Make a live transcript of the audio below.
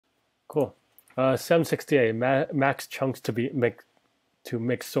Cool. 768 max chunks to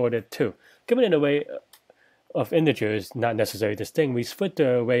make sorted too. Given an array of integers not necessarily distinct, we split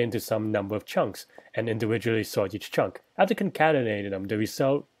the array into some number of chunks and individually sort each chunk. After concatenating them, the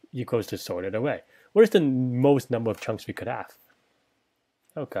result equals the sorted array. What is the most number of chunks we could have?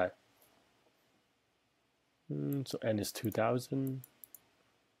 Okay. So n is 2000.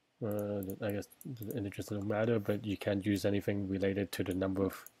 I guess the integers don't matter, but you can't use anything related to the number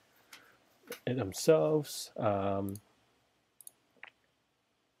of themselves. Okay,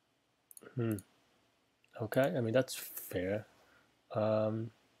 I mean, that's fair.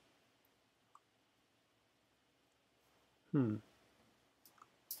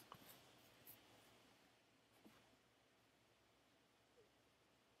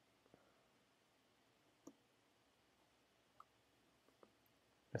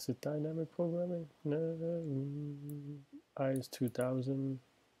 Is it dynamic programming? No. I is 2000.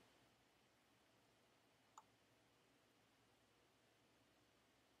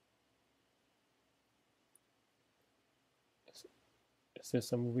 Is there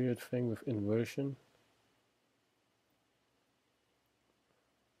some weird thing with inversion?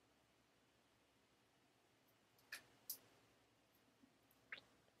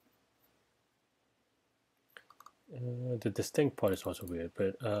 The distinct part is also weird,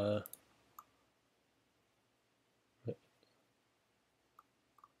 but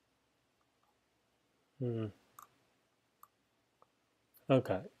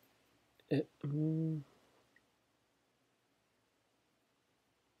okay.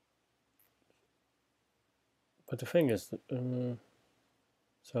 But the thing is,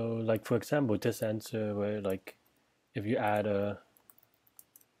 so like for example, this answer where like if you add a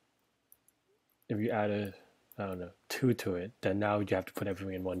I don't know 2 to it, then now you have to put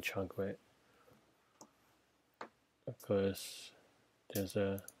everything in one chunk, right? Because there's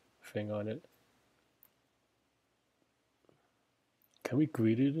a thing on it. Can we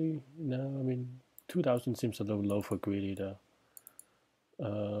greedily? No, I mean 2000 seems a little low for greedy though.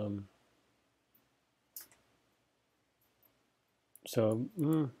 So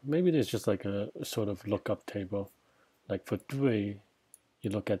maybe there's just like a sort of lookup table. Like for 3, you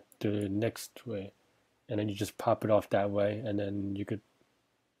look at the next way, and then you just pop it off that way, and then you could,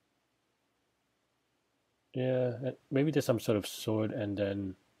 yeah, maybe there's some sort of sort and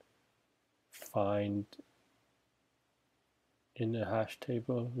then find in the hash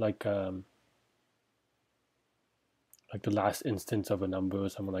table, like the last instance of a number or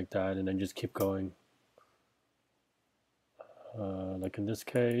something like that, and then just keep going. Like in this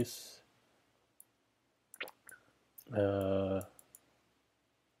case, well,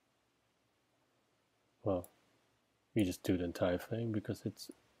 we just do the entire thing because it's,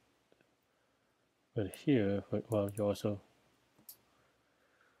 but here, well, you also,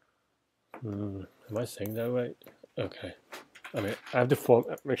 am I saying that right? Okay. I mean, I have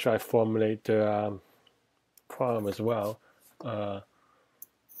to make sure I formulate the problem as well. But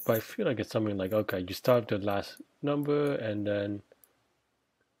I feel like it's something like, okay, you start the last number and then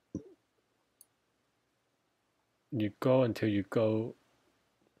you go until you go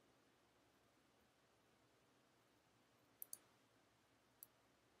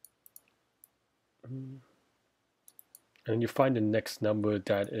and you find the next number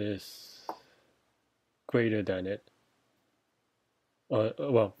that is greater than it.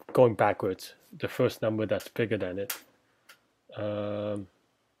 Well, going backwards, the first number that's bigger than it.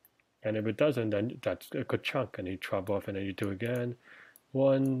 And if it doesn't, then that's a good chunk, and you drop off, and then you do again.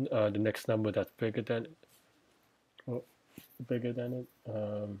 The next number that's bigger than it.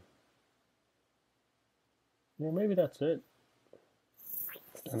 Yeah, maybe that's it.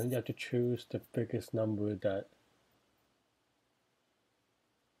 And then you have to choose the biggest number that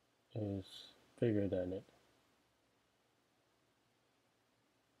is bigger than it.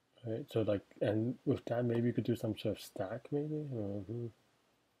 Right, so like, and with that, maybe you could do some sort of stack, maybe.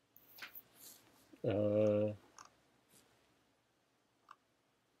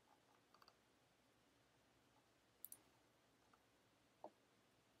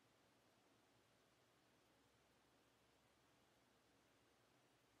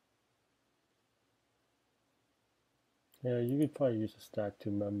 Yeah, you could probably use a stack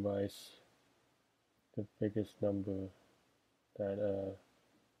to memorize the biggest number that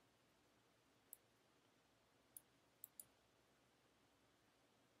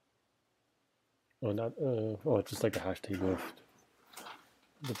or not or just like a hash table of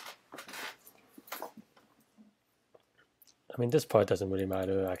I mean, this part doesn't really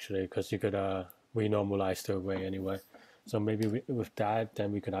matter actually, because you could renormalize the array anyway. So maybe with that,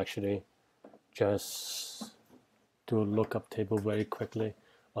 then we could actually just do a lookup table very quickly.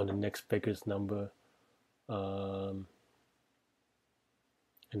 on the next biggest number. And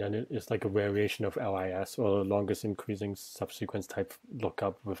then it's like a variation of LIS, or longest increasing subsequence type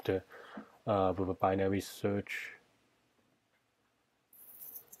lookup with a binary search.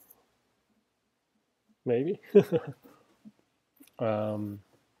 Maybe. And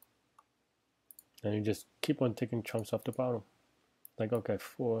you just keep on taking chunks off the bottom. Like, okay,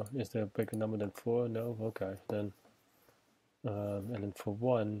 4, is there a bigger number than 4? No, okay, then and then for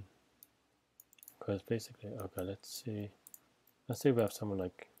 1, because basically, okay, let's see we have someone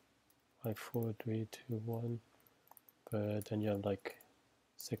like 5, 4, 3, 2, 1, but then you have like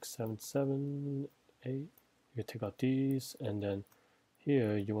 6, 7, 7, 8. You take out these, and then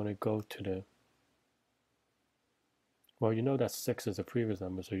here you want to go to the, well, you know that 6 is the previous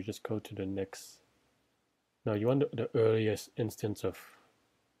number, so you just go to the next. No, you want the earliest instance of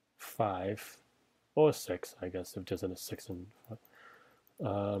 5 or 6, I guess, if there's a 6 and 5.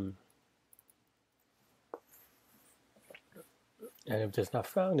 And if there's not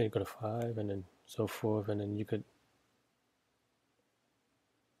found, then you go to 5, and then so forth, and then you could.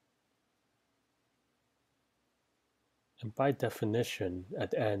 And by definition,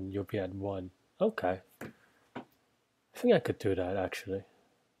 at the end, you'll be at 1. Okay. I think I could do that, actually.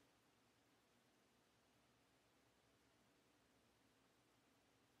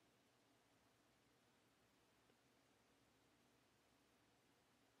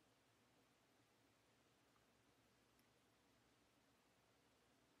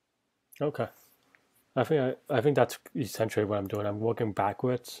 Okay. I think that's essentially what I'm doing. I'm working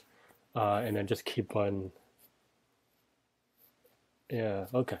backwards, and then just keep on. Yeah,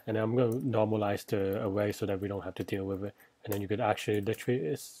 okay. And then I'm going to normalize the array so that we don't have to deal with it. And then you could actually literally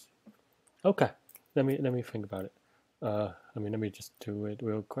is okay. Let me think about it. Let me just do it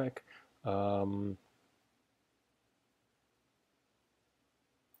real quick.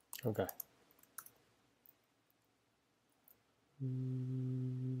 Okay.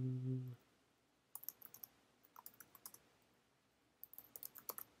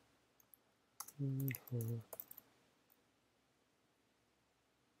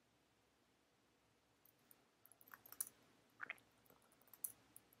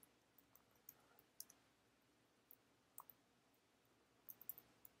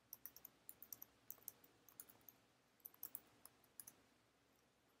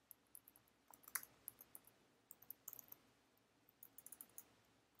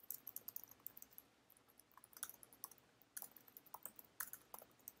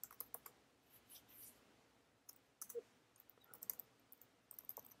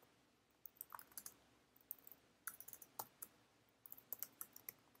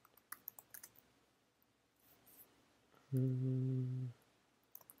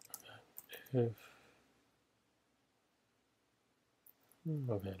 If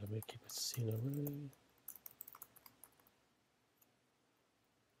okay, let me keep it seen away.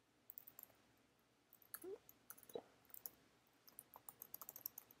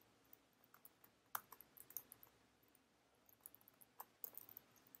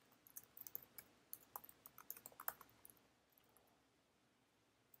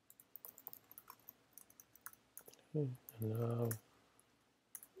 Okay, and now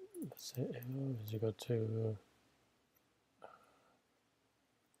let's say arrow is equal to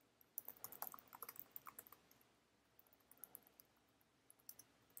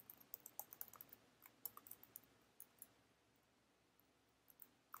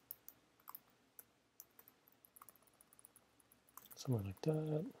somewhere like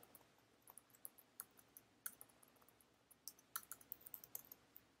that.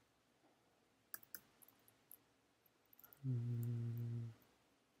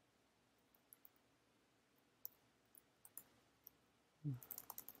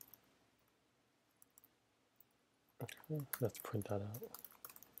 Okay, let's print that out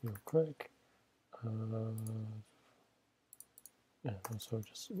real quick. And also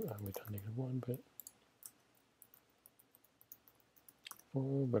just return -1 bit.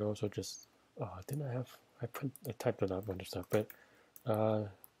 But also just didn't I typed it up and stuff, but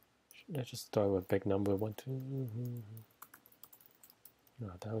let's just start with big number 1, 2.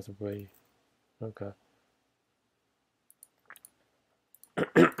 No, that was way okay.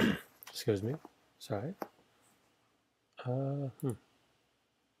 Excuse me. Sorry. Oh,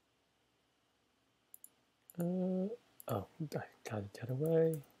 I got it the other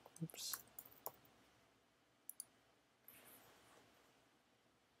way. Oops.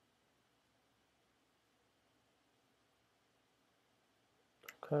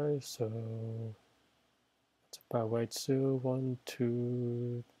 Okay, so it's about right. So 1,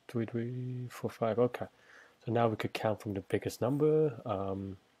 2, 3, 4, 5. Okay, So now we could count from the biggest number.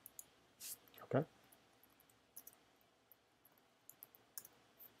 Okay.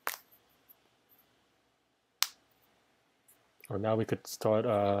 Or now we could start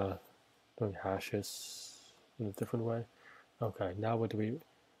doing hashes in a different way. Okay, now what do we?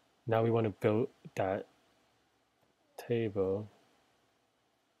 Now we want to build that table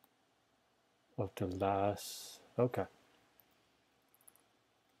of the last. Okay.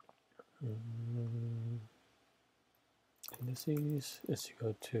 Indices is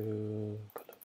equal to